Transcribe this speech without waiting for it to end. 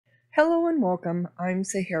Hello and welcome, I'm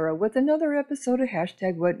Sahara with another episode of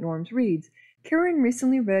Hashtag What Norms Reads. Karen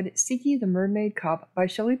recently read Ceekee the Mermaid Cop by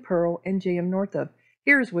Shelley Pearl and J.M. Northup.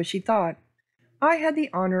 Here's what she thought. I had the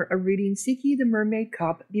honor of reading Ceekee the Mermaid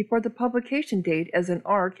Cop before the publication date as an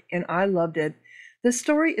ARC, and I loved it. The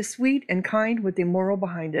story is sweet and kind with a moral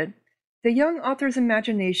behind it. The young author's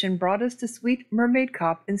imagination brought us the sweet mermaid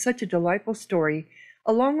cop in such a delightful story.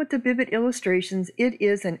 Along with the vivid illustrations, it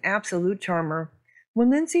is an absolute charmer. When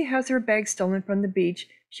Lynsie has her bag stolen from the beach,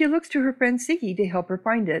 she looks to her friend Ceekee to help her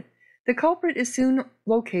find it. The culprit is soon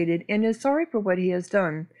located and is sorry for what he has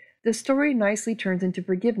done. The story nicely turns into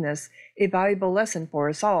forgiveness, a valuable lesson for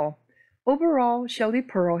us all. Overall, Shelley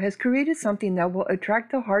Pearl has created something that will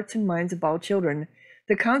attract the hearts and minds of all children.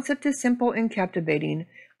 The concept is simple and captivating.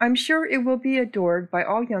 I'm sure it will be adored by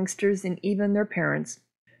all youngsters and even their parents.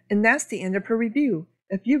 And that's the end of her review.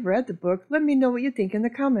 If you've read the book, let me know what you think in the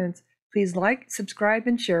comments. Please like, subscribe,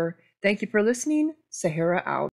 and share. Thank you for listening. Sahara out.